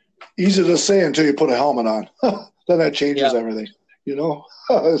 Easy to say until you put a helmet on. Then that changes everything,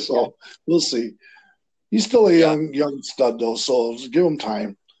 So we'll see. He's still a young stud though, so give him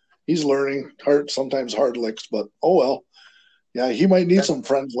time. He's learning sometimes hard licks, but oh well. Yeah, he might need some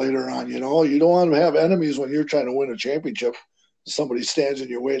friends later on. You don't want to have enemies when you're trying to win a championship. Somebody stands in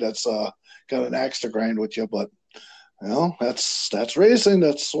your way that's got an axe to grind with you, but that's racing.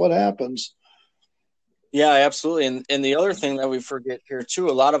 That's what happens. Yeah, absolutely. And the other thing that we forget here too,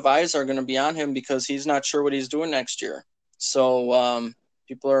 a lot of eyes are going to be on him because he's not sure what he's doing next year. So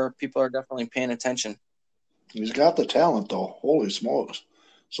people are definitely paying attention. He's got the talent though. Holy smokes.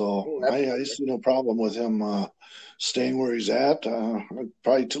 So I see no problem with him staying where he's at.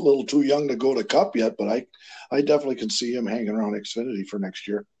 Probably a little too young to go to Cup yet, but I definitely can see him hanging around Xfinity for next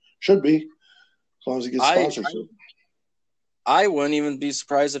year. Should be, as long as he gets sponsorship. I wouldn't even be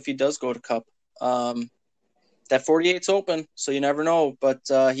surprised if he does go to Cup. That 48's open, so you never know, but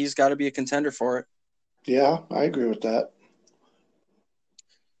he's got to be a contender for it. Yeah, I agree with that.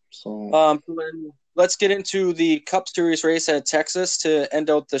 So let's get into the Cup Series race at Texas to end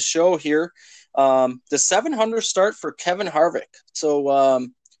out the show here. The 700 start for Kevin Harvick. So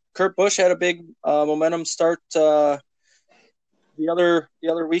Kurt Busch had a big momentum start the other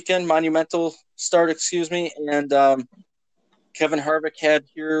weekend, monumental start, and Kevin Harvick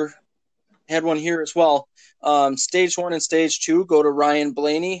had one here as well. Stage 1 and Stage 2 go to Ryan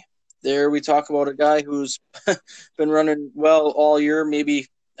Blaney. There we talk about a guy who's been running well all year, maybe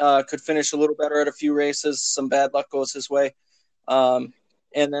could finish a little better at a few races. Some bad luck goes his way. And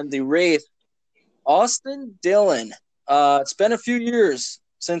then the race, Austin Dillon. It's been a few years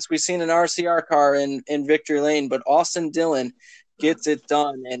since we've seen an RCR car in victory lane, but Austin Dillon gets it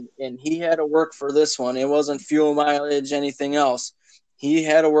done, and he had to work for this one. It wasn't fuel mileage, anything else. He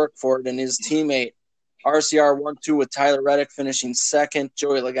had to work for it, and his teammate, RCR 1-2 with Tyler Reddick finishing second,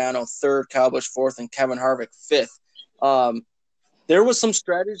 Joey Logano third, Kyle Busch fourth, and Kevin Harvick fifth. There was some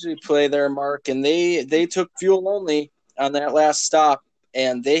strategy play there, Mark, and they took fuel only on that last stop,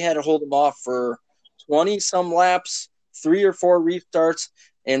 and they had to hold them off for 20-some laps, 3 or 4 restarts,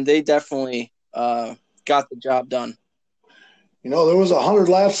 and they definitely got the job done. There was 100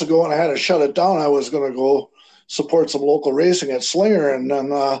 laps ago, and I had to shut it down. I was going to go support some local racing at Slinger, and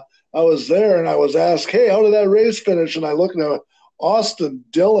then I was there, and I was asked, hey, how did that race finish? And I looked at Austin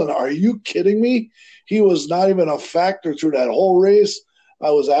Dillon, are you kidding me? He was not even a factor through that whole race.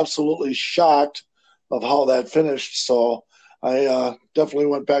 I was absolutely shocked of how that finished. So I definitely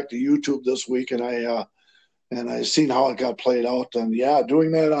went back to YouTube this week, and I seen how it got played out. And, yeah,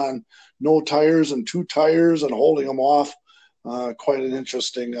 doing that on no tires and 2 tires and holding them off, quite an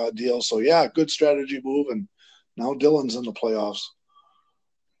interesting deal. So, yeah, good strategy move, and now Dillon's in the playoffs.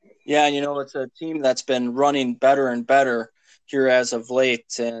 Yeah, it's a team that's been running better and better here as of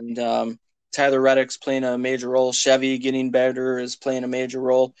late. And Tyler Reddick's playing a major role. Chevy getting better is playing a major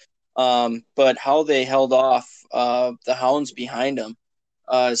role. But how they held off the Hounds behind them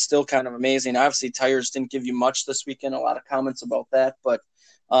is still kind of amazing. Obviously, tires didn't give you much this weekend. A lot of comments about that. But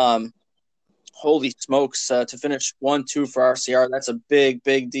um, holy smokes, to finish 1-2 for RCR, that's a big,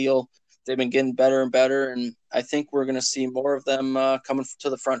 big deal. They've been getting better and better. And I think we're going to see more of them coming to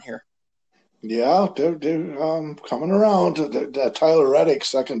the front here. Yeah, they're coming around. That Tyler Reddick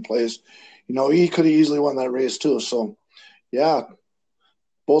second place, he could have easily won that race too. So, yeah,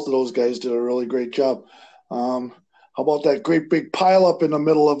 both of those guys did a really great job. How about that great big pileup in the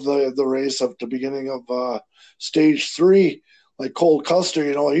middle of the race at the beginning of stage 3? Like Cole Custer,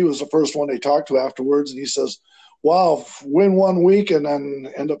 he was the first one they talked to afterwards, and he says, "Wow, win one week and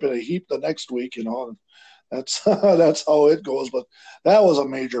then end up in a heap the next week." That's that's how it goes. But that was a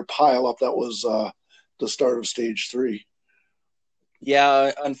major pileup. That was the start of stage 3.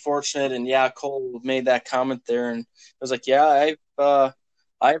 Yeah, unfortunate. And yeah, Cole made that comment there, and I was like, yeah,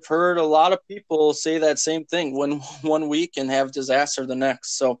 I've heard a lot of people say that same thing. Win one week and have disaster the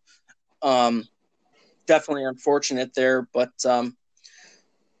next. So definitely unfortunate there, but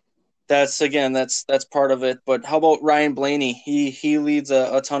that's part of it. But how about Ryan Blaney? He leads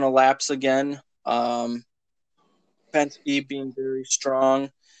a ton of laps again. Penske being very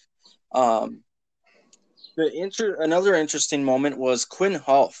strong. Um, Another interesting moment was Quinn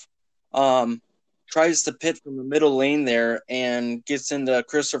Half tries to pit from the middle lane there and gets into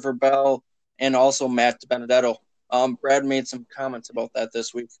Christopher Bell and also Matt Benedetto. Brad made some comments about that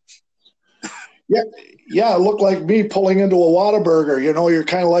this week. Yeah, yeah, it looked like me pulling into a Whataburger. You're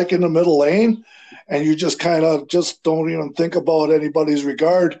kind of like in the middle lane, and you just kind of just don't even think about anybody's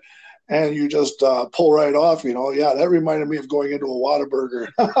regard, and you just pull right off. Yeah, that reminded me of going into a Whataburger.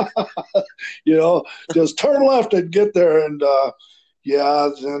 Just turn left and get there. And yeah,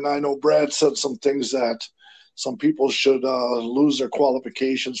 and I know Brad said some things that some people should lose their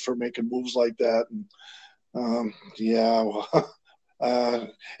qualifications for making moves like that. And yeah,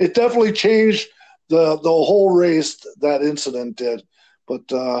 it definitely changed the whole race. That incident did, but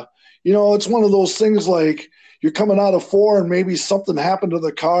it's one of those things like you're coming out of 4 and maybe something happened to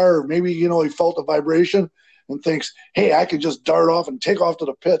the car, or maybe he felt a vibration and thinks, "Hey, I could just dart off and take off to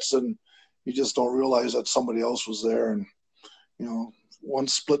the pits," and you just don't realize that somebody else was there, and one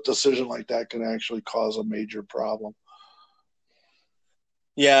split decision like that can actually cause a major problem.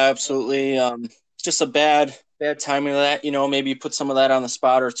 Yeah, absolutely. Just a bad timing of that. Maybe put some of that on the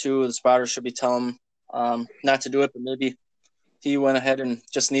spotter too. The spotter should be telling him not to do it, but maybe he went ahead and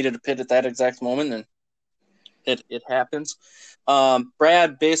just needed a pit at that exact moment, and it happens.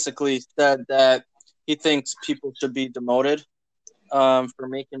 Brad basically said that he thinks people should be demoted for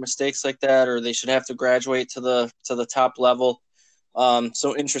making mistakes like that, or they should have to graduate to the top level.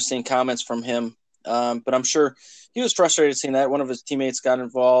 So interesting comments from him. But I'm sure he was frustrated seeing that one of his teammates got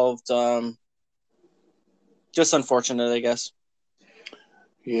involved. Just unfortunate, I guess.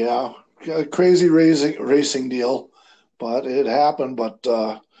 Yeah, crazy racing deal, but it happened. But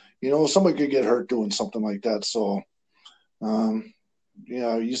somebody could get hurt doing something like that. So,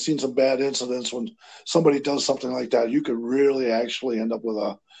 you've seen some bad incidents when somebody does something like that. You could really actually end up with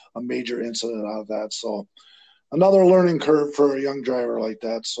a major incident out of that. So, another learning curve for a young driver like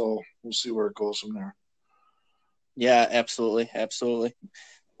that. So, we'll see where it goes from there. Yeah, absolutely, absolutely.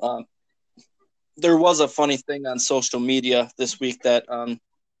 Um, there was a funny thing on social media this week that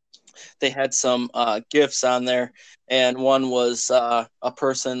they had some gifs on there, and one was a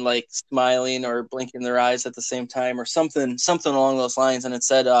person like smiling or blinking their eyes at the same time, or something along those lines, and it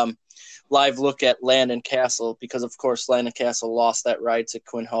said live look at Landon Castle, because of course Landon Castle lost that ride to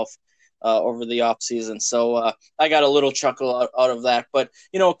Quinn Huff over the off season. So I got a little chuckle out of that. But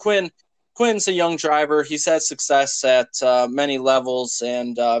Quinn's a young driver. He's had success at many levels,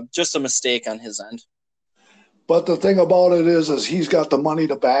 and just a mistake on his end. But the thing about it is he's got the money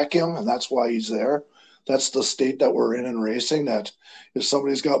to back him, and that's why he's there. That's the state that we're in racing. That if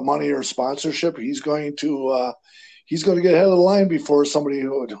somebody's got money or sponsorship, he's going to get ahead of the line before somebody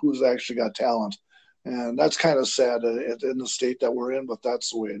who's actually got talent. And that's kind of sad in the state that we're in, but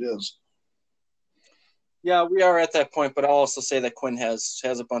that's the way it is. Yeah, we are at that point, but I'll also say that Quinn has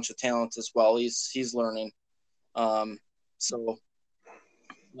a bunch of talent as well. He's learning, so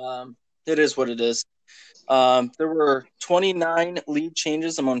it is what it is. There were 29 lead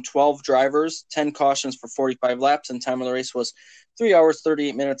changes among 12 drivers, 10 cautions for 45 laps, and time of the race was 3 hours,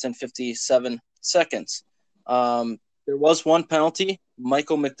 38 minutes, and 57 seconds. There was one penalty.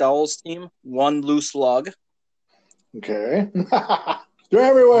 Michael McDowell's team, one loose lug. Okay. They're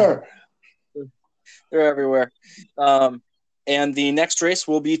everywhere. They're everywhere. And the next race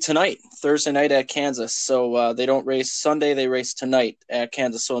will be tonight, Thursday night at Kansas. So they don't race Sunday; they race tonight at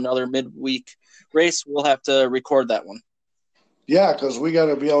Kansas. So another midweek race. We'll have to record that one. Yeah, because we got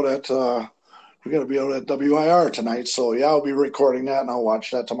to be out at WIR tonight. So yeah, I'll be recording that and I'll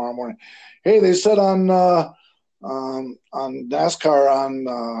watch that tomorrow morning. Hey, they said on NASCAR on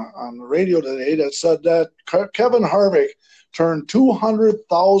the radio today that said that Kevin Harvick turned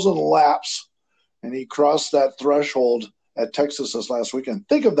 200,000 laps, and he crossed that threshold at Texas this last weekend.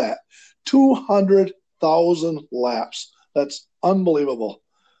 Think of that, 200,000 laps. That's unbelievable,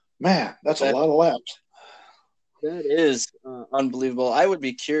 man. That's a lot of laps. That is unbelievable. I would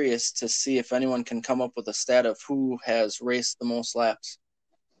be curious to see if anyone can come up with a stat of who has raced the most laps.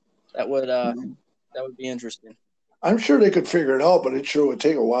 That would be interesting. I'm sure they could figure it out, but it sure would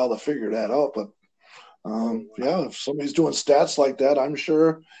take a while to figure that out. But yeah, if somebody's doing stats like that, I'm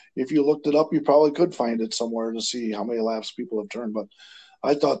sure if you looked it up, you probably could find it somewhere to see how many laps people have turned. But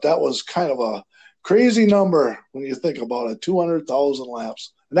I thought that was kind of a crazy number when you think about it, 200,000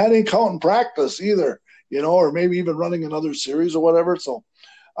 laps. And that ain't counting practice either, or maybe even running another series or whatever. So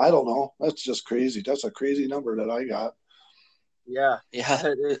I don't know. That's just crazy. That's a crazy number that I got. Yeah,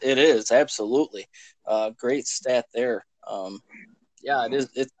 it is. Absolutely. Great stat there. Yeah, it is.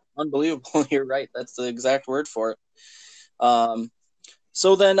 It's unbelievable. You're right. That's the exact word for it.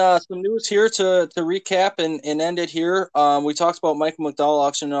 So then some news here to recap and end it here. We talked about Michael McDowell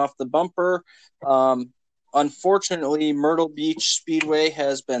auctioning off the bumper. Unfortunately, Myrtle Beach Speedway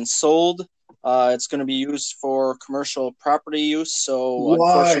has been sold. It's going to be used for commercial property use. So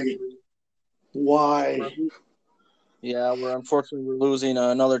Why? Yeah, we're losing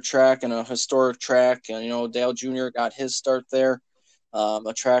another track and a historic track. And, Dale Jr. got his start there,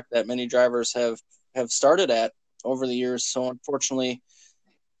 a track that many drivers have started at over the years. So unfortunately,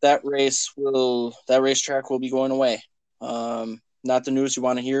 that racetrack will be going away. Not the news you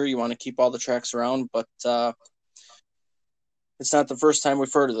want to hear. You want to keep all the tracks around, but it's not the first time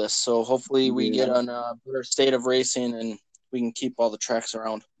we've heard of this. So hopefully we get on a better state of racing and we can keep all the tracks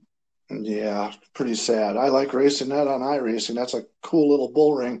around. Yeah, pretty sad. I like racing that on iRacing. That's a cool little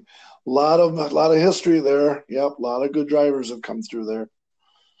bull ring. A lot of history there. Yep, a lot of good drivers have come through there.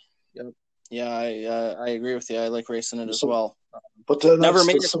 Yep. Yeah, I agree with you. I like racing it as well. But never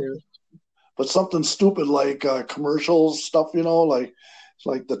made it there. But something stupid like commercial stuff, like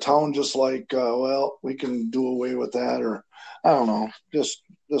the town just well, we can do away with that, or I don't know, just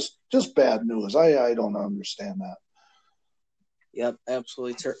bad news. I don't understand that. Yep,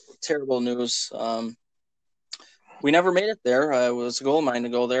 absolutely terrible news. We never made it there. It was a goal of mine to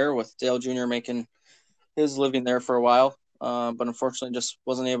go there with Dale Jr. making his living there for a while, but unfortunately just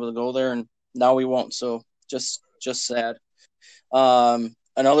wasn't able to go there, and now we won't. So just sad.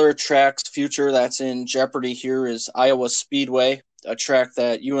 Another track's future that's in jeopardy here is Iowa Speedway, a track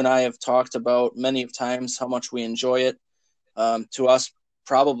that you and I have talked about many times, how much we enjoy it. To us,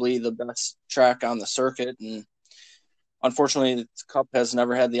 probably the best track on the circuit, and unfortunately, the Cup has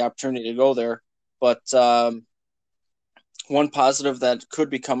never had the opportunity to go there. But one positive that could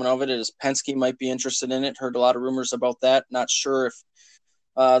be coming of it is Penske might be interested in it. Heard a lot of rumors about that. Not sure if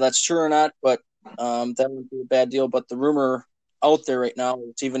that's true or not, but that would be a bad deal. But the rumor out there right now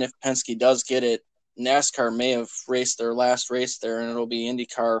is even if Penske does get it, NASCAR may have raced their last race there, and it'll be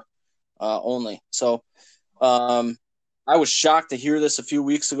IndyCar only. So I was shocked to hear this a few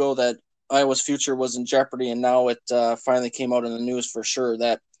weeks ago that Iowa's future was in jeopardy, and now it finally came out in the news for sure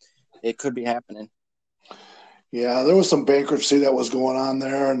that it could be happening. Yeah, there was some bankruptcy that was going on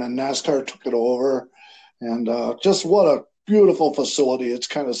there, and then NASCAR took it over. And just what a beautiful facility. It's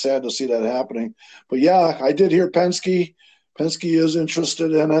kind of sad to see that happening. But, yeah, I did hear Penske. Penske is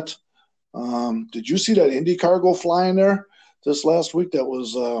interested in it. Did you see that IndyCar go flying there this last week? That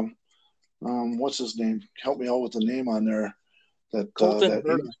was what's his name? Help me out with the name on there.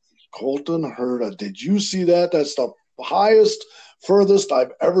 Colton Herta. Did you see that? That's the highest, furthest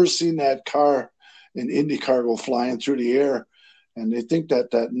I've ever seen that car in IndyCar go flying through the air. And they think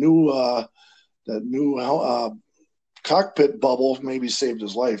that new cockpit bubble maybe saved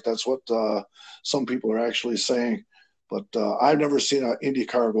his life. That's what some people are actually saying. But I've never seen an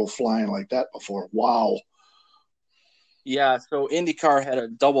IndyCar go flying like that before. Wow. Yeah, so IndyCar had a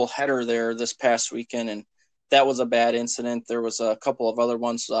double header there this past weekend, and that was a bad incident. There was a couple of other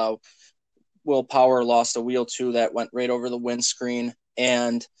ones. Will Power lost a wheel too that went right over the windscreen,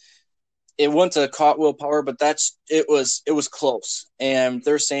 and it wouldn't have caught Will Power, but it was close. And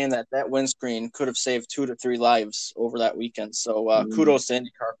they're saying that windscreen could have saved 2 to 3 lives over that weekend. So kudos to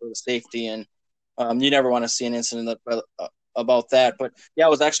IndyCar for the safety, and you never want to see an incident about that. But yeah, I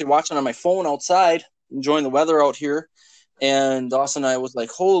was actually watching on my phone outside, enjoying the weather out here, and Dawson and I was like,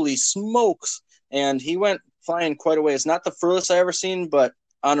 "Holy smokes!" And he went flying quite a way. It's not the furthest I ever seen, but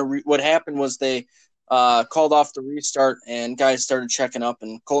what happened was they called off the restart, and guys started checking up,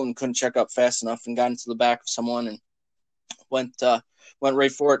 and Colton couldn't check up fast enough and got into the back of someone and went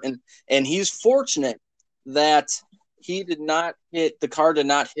right for it. And he's fortunate that the car did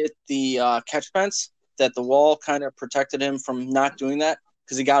not hit the catch fence, that the wall kind of protected him from not doing that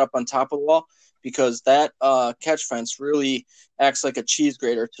because he got up on top of the wall, because that catch fence really acts like a cheese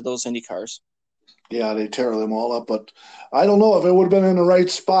grater to those Indy cars. Yeah, they tear them all up. But I don't know if it would have been in the right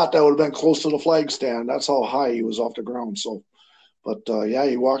spot. That would have been close to the flag stand. That's how high he was off the ground. So, but yeah,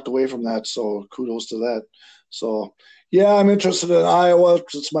 he walked away from that. So kudos to that. So yeah, I'm interested in Iowa.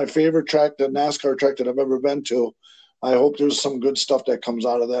 It's my favorite track, the NASCAR track that I've ever been to. I hope there's some good stuff that comes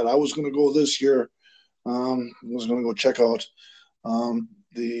out of that. I was going to go this year. I was going to go check out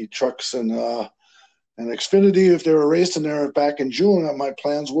the trucks and Xfinity if they were racing there back in June. My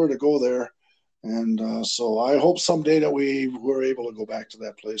plans were to go there. And so I hope someday that we were able to go back to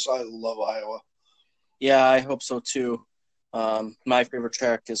that place. I love Iowa. Yeah, I hope so too. My favorite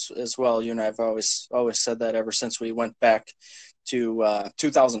track as well. You and I have always said that ever since we went back to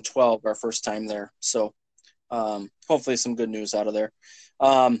 2012, our first time there. So hopefully some good news out of there.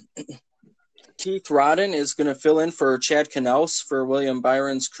 Keith Rodden is going to fill in for Chad Knaus for William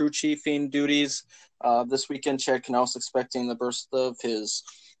Byron's crew chiefing duties this weekend. Chad Knaus expecting the birth of his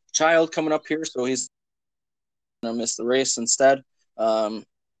child coming up here, so he's going to miss the race instead.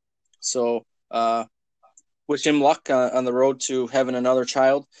 So wish him luck on the road to having another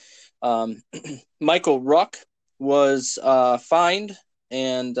child. Michael Ruck was fined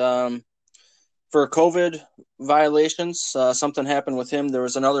and for COVID violations. Something happened with him. There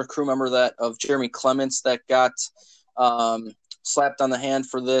was another crew member of Jeremy Clements that got slapped on the hand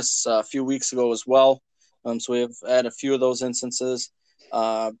for this a few weeks ago as well. So we have had a few of those instances.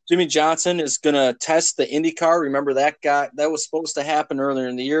 Jimmy Johnson is going to test the IndyCar. Remember that was supposed to happen earlier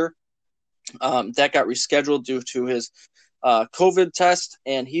in the year. That got rescheduled due to his COVID test,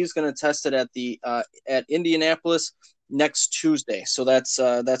 and he's going to test it at Indianapolis next Tuesday. So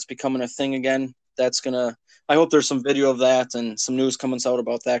that's becoming a thing again. I hope there's some video of that and some news coming out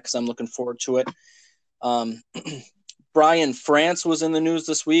about that, because I'm looking forward to it. Brian France was in the news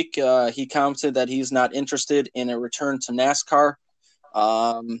this week. He commented that he's not interested in a return to NASCAR.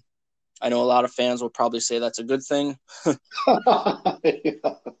 I know a lot of fans will probably say that's a good thing. Yeah.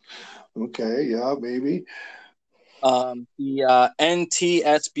 Okay, yeah, maybe. The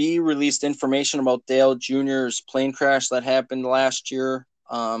NTSB released information about Dale Jr.'s plane crash that happened last year.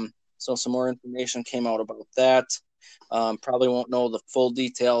 So some more information came out about that. Probably won't know the full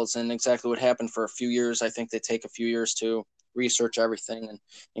details and exactly what happened for a few years. I think they take a few years to research everything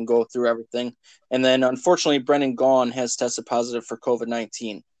and go through everything. And then, unfortunately, Brendan Gaughan has tested positive for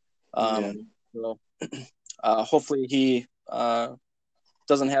COVID-19. So hopefully he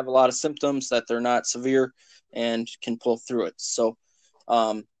doesn't have a lot of symptoms, that they're not severe, and can pull through it. So,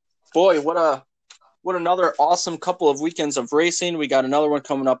 boy, what another awesome couple of weekends of racing. We got another one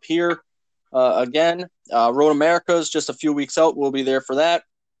coming up here again. Road America is just a few weeks out. We'll be there for that.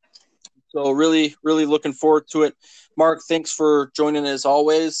 So really, really looking forward to it. Mark, thanks for joining as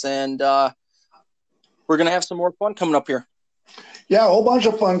always. And we're going to have some more fun coming up here. Yeah, a whole bunch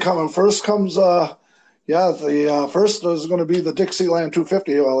of fun coming. First comes, the first is going to be the Dixieland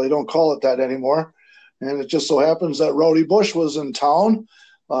 250. Well, they don't call it that anymore. And it just so happens that Rowdy Bush was in town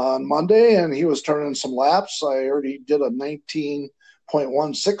on Monday, and he was turning some laps. I heard he did a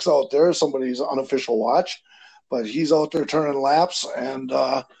 19.16 out there, somebody's unofficial watch. But he's out there turning laps, and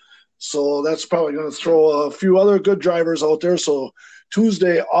so that's probably going to throw a few other good drivers out there. So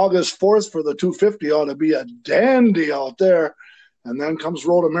Tuesday, August 4th for the 250 ought to be a dandy out there. And then comes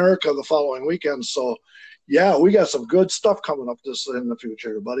Road America the following weekend. So, yeah, we got some good stuff coming up in the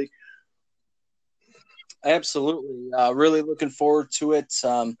future, buddy. Absolutely. Really looking forward to it.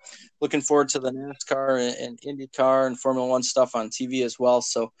 Looking forward to the NASCAR and IndyCar and Formula One stuff on TV as well.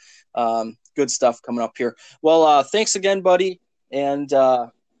 So good stuff coming up here. Well, thanks again, buddy. And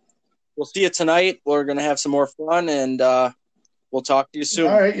we'll see you tonight. We're going to have some more fun, and we'll talk to you soon.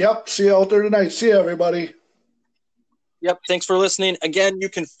 All right. Yep. See you out there tonight. See you, everybody. Yep. Thanks for listening. Again, you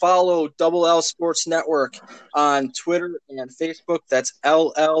can follow Double L Sports Network on Twitter and Facebook. That's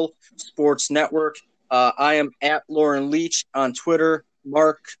LL Sports Network. I am at Lauren Leach on Twitter,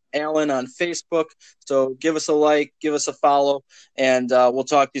 Mark Allen on Facebook. So give us a like, give us a follow, and we'll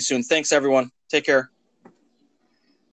talk to you soon. Thanks, everyone. Take care.